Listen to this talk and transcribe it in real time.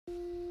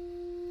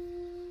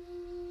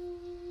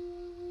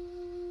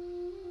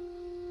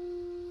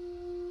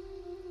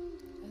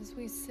As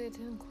we sit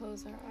and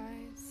close our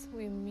eyes,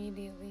 we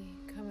immediately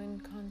come in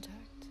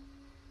contact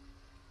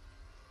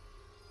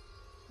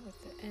with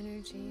the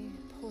energy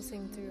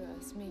pulsing through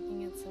us,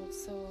 making itself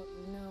so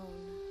known.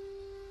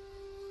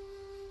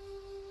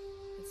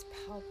 It's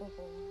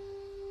palpable.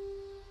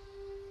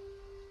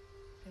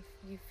 If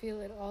you feel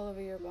it all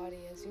over your body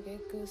as you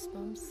get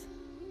goosebumps,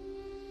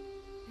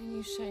 and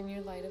you shine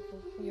your light of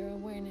your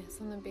awareness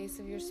on the base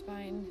of your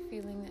spine,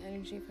 feeling the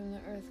energy from the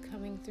earth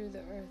coming through the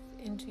earth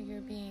into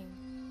your being,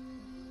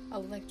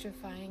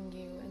 electrifying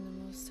you in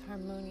the most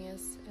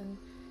harmonious and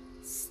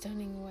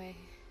stunning way.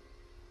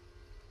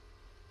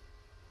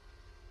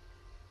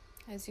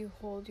 As you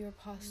hold your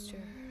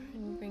posture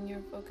and bring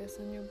your focus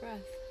on your breath,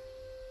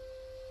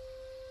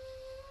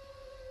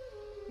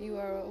 you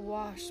are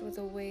awash with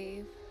a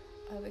wave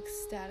of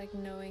ecstatic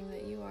knowing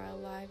that you are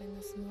alive in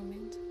this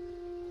moment,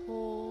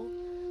 whole,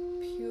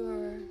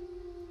 pure,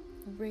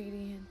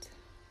 radiant.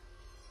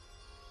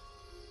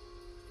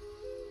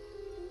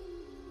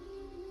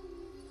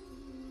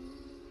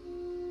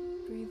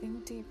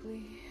 Breathing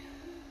deeply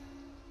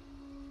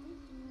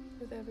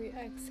with every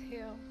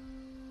exhale.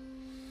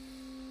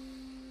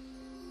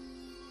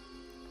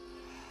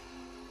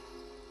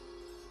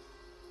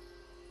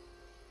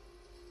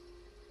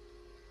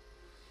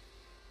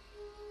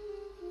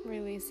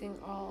 Releasing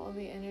all of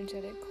the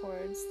energetic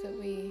cords that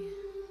we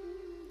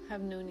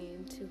have no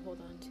need to hold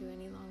on to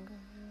any longer.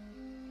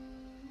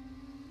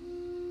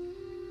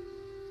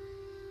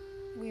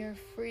 We are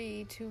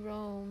free to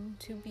roam,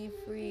 to be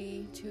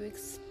free, to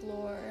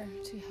explore,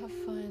 to have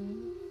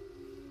fun.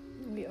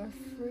 We are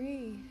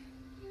free.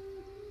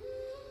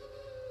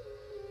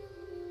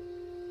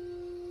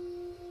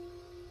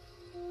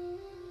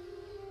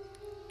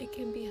 It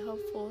can be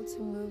helpful to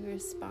move your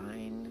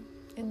spine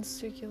in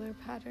circular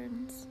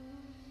patterns,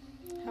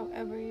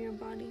 however your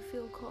body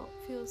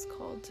feels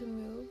called to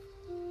move,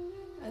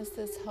 as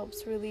this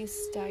helps release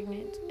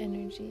stagnant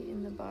energy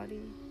in the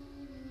body.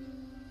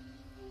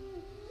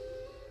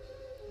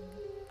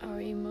 Our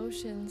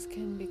emotions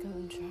can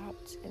become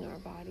trapped in our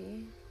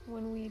body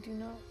when we do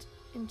not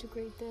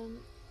integrate them,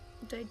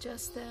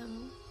 digest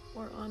them,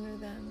 or honor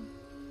them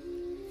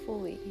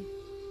fully.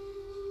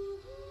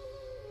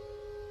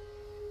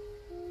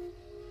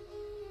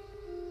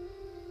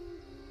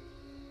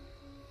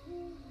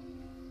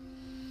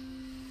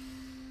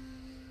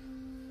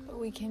 But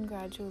we can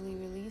gradually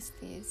release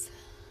these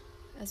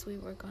as we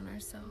work on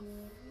ourselves.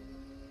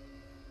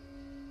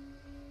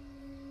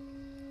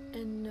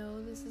 And no,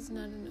 this is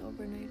not an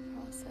overnight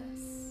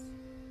process,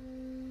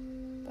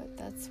 but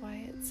that's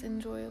why it's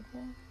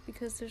enjoyable,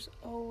 because there's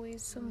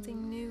always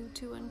something new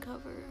to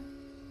uncover.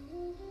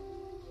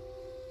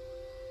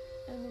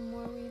 And the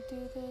more we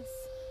do this,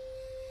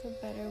 the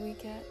better we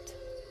get,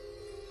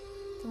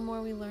 the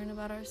more we learn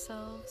about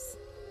ourselves,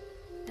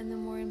 and the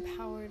more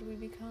empowered we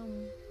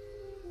become.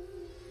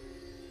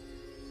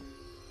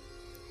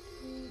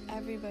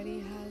 Everybody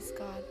has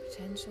God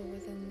potential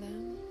within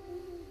them.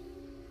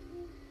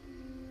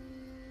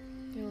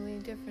 The only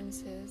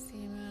difference is the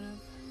amount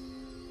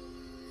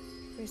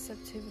of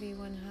receptivity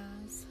one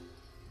has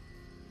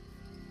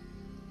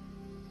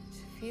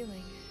to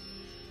feeling,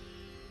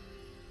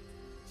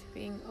 to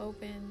being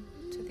open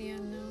to the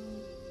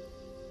unknown,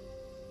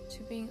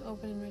 to being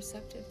open and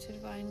receptive to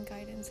divine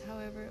guidance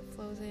however it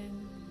flows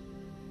in,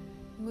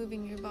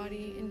 moving your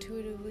body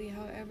intuitively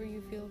however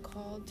you feel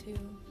called to.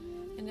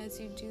 And as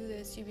you do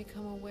this, you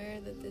become aware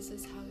that this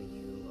is how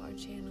you are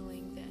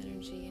channeling the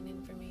energy and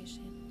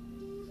information.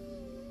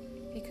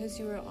 Because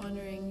you are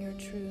honoring your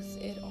truth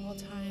at all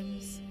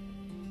times,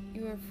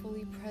 you are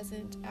fully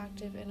present,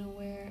 active, and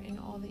aware in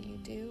all that you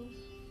do.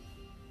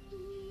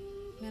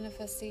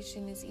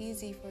 Manifestation is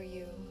easy for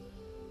you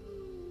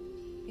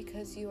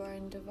because you are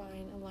in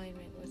divine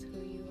alignment with who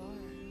you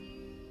are.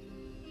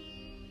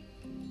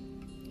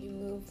 You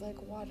move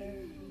like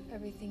water.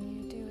 Everything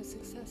you do is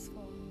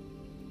successful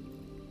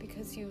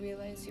because you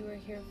realize you are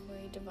here for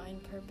a divine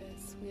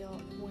purpose. We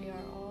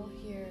are all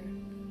here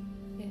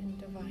in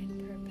divine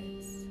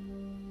purpose.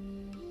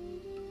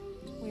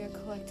 We are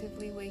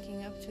collectively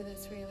waking up to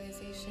this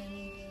realization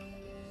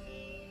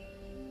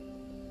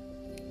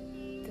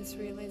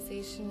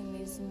and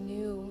these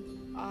new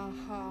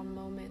aha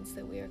moments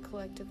that we are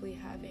collectively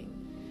having.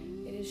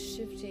 It is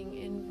shifting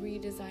and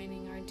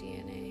redesigning our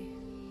DNA.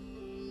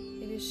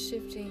 It is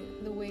shifting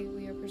the way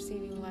we are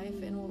perceiving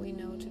life and what we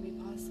know to be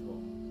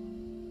possible.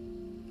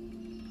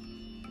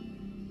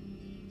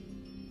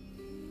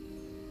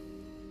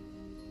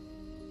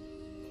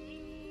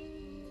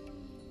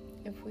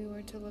 If we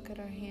were to look at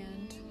our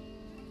hand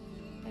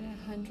at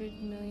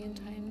 100 million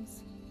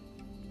times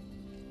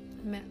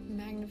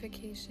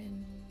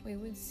magnification, we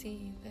would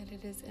see that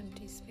it is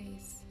empty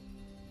space.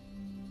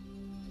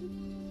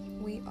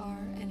 We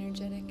are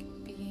energetic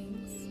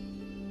beings.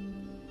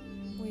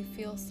 We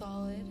feel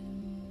solid,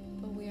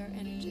 but we are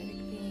energetic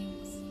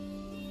beings.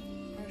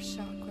 Our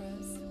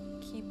chakras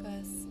keep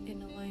us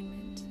in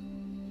alignment.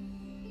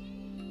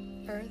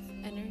 Earth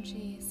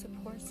energy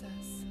supports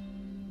us.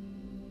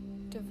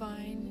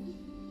 Divine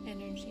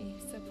energy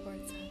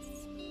supports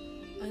us.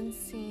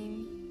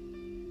 unseen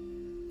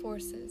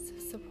forces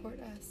support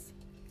us.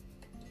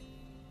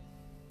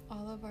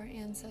 All of our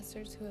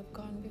ancestors who have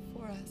gone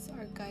before us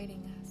are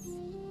guiding us.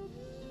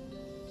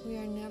 We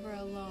are never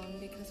alone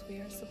because we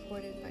are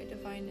supported by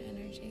divine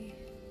energy.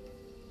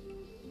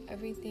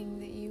 Everything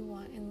that you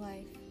want in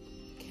life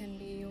can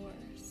be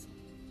yours.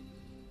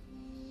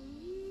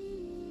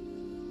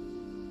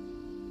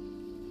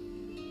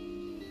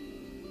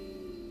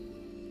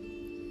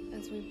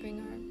 As we bring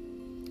our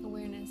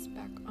awareness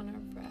back on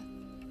our breath,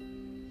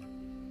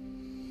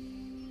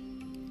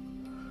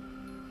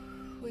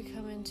 we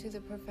come into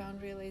the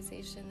profound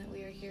realization that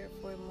we are here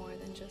for more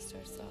than just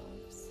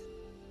ourselves.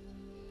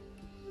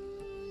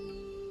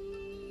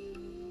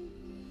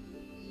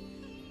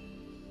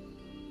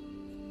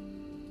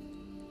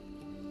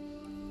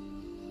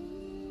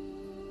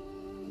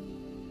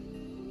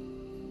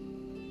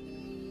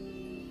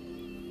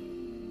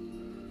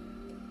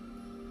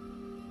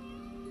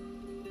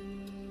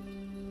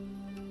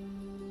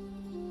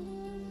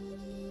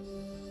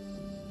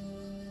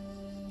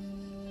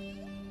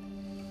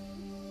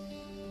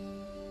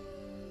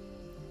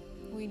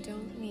 We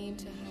don't need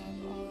to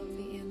have all of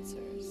the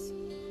answers.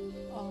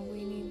 All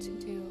we need to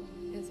do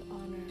is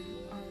honor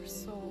our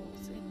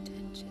soul's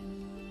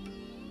intention.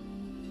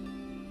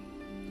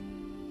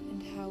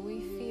 And how we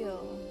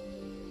feel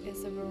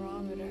is a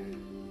barometer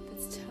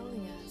that's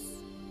telling us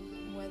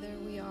whether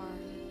we are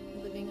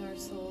living our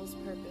soul's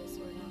purpose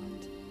or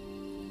not.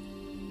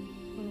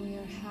 When we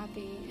are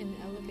happy in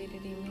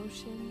elevated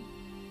emotion,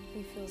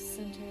 we feel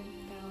centered,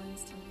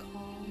 balanced, and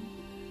calm.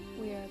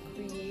 We are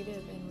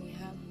creative and we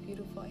have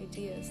beautiful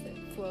ideas that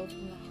flow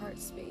from the heart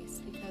space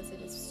because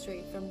it is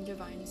straight from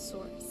divine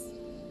source.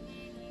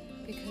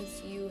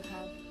 Because you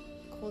have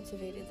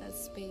cultivated that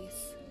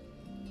space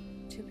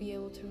to be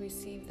able to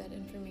receive that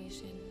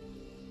information,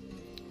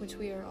 which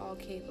we are all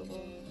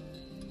capable.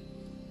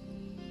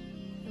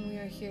 And we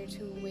are here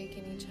to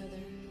awaken each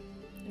other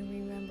and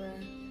remember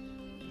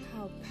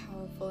how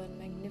powerful and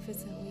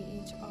magnificent we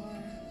each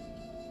are.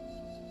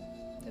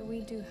 That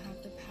we do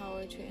have the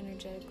power to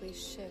energetically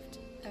shift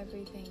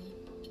everything.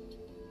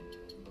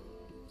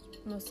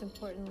 Most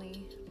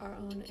importantly, our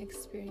own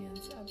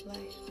experience of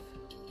life.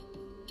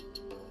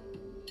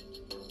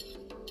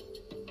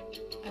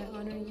 I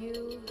honor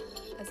you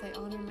as I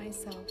honor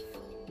myself.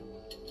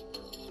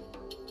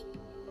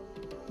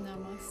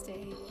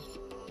 Namaste.